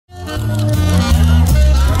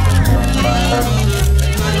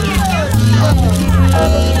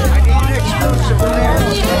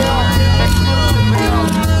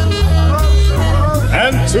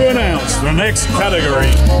And to announce the next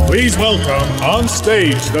category, please welcome on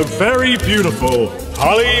stage the very beautiful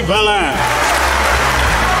Holly Valance.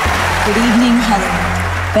 Good evening, Holly.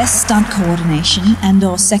 Best Stunt Coordination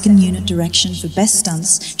and/or Second Unit Direction for Best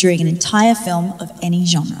Stunts during an entire film of any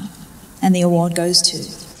genre. And the award goes to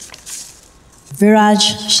Viraj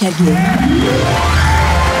Shagir.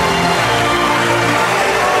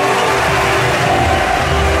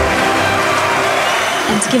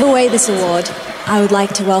 And to give away this award, I would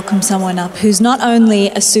like to welcome someone up who's not only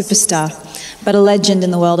a superstar, but a legend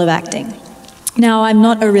in the world of acting. Now, I'm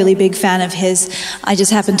not a really big fan of his. I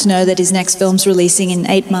just happen to know that his next film's releasing in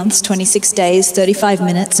 8 months, 26 days, 35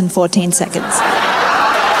 minutes, and 14 seconds.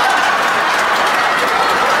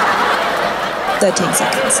 13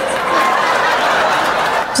 seconds.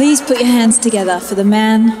 Please put your hands together for the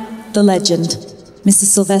man, the legend, Mr.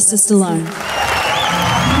 Sylvester Stallone.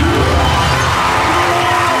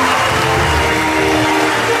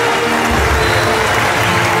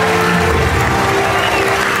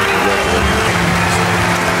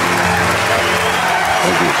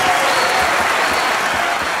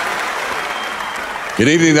 Good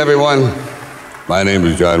evening, everyone. My name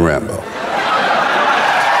is John Rambo.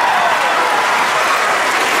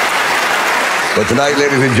 But tonight,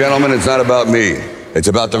 ladies and gentlemen, it's not about me. It's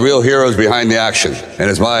about the real heroes behind the action. And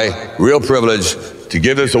it's my real privilege to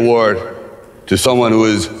give this award to someone who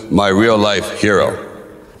is my real-life hero.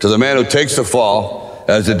 To the man who takes the fall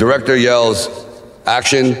as the director yells,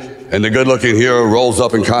 "Action," and the good-looking hero rolls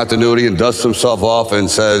up in continuity and dusts himself off and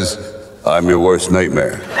says, "I'm your worst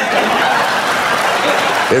nightmare."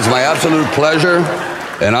 It's my absolute pleasure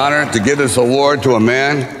and honor to give this award to a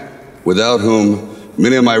man without whom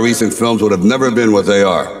many of my recent films would have never been what they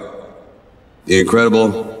are. The incredible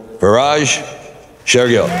Viraj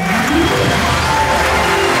Shagir.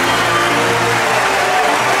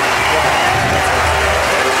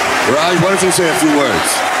 Viraj, why don't you say a few words?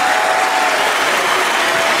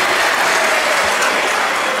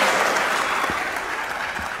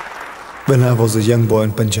 When I was a young boy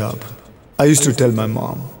in Punjab, I used to tell my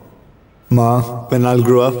mom, "Ma, when I'll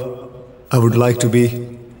grow up, I would like to be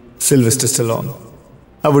Sylvester Stallone.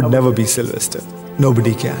 I would never be Sylvester.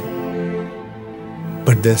 Nobody can."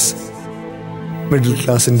 But this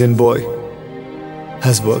middle-class Indian boy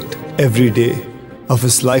has worked every day of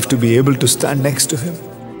his life to be able to stand next to him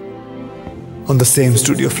on the same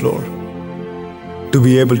studio floor, to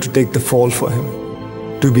be able to take the fall for him,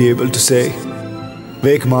 to be able to say,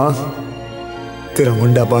 "Wake, Ma, तेरा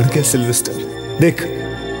मुंडा बन के Sylvester देख,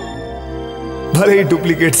 भले ही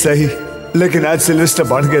duplicate सही, लेकिन आज Sylvester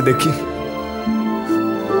बन के देखी."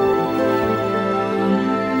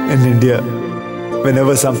 In India,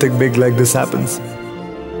 whenever something big like this happens,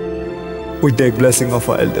 we take blessing of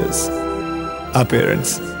our elders, our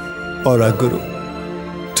parents, or our guru.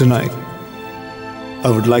 Tonight, I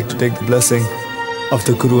would like to take the blessing of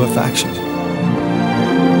the Guru of Action.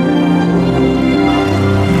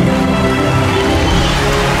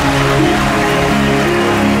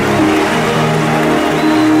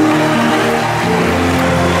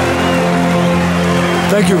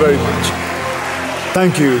 Thank you very much.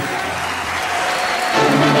 Thank you.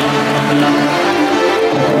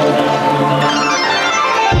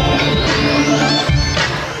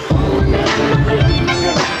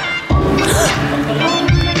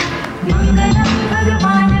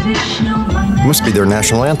 Must be their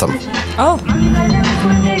national anthem. Oh.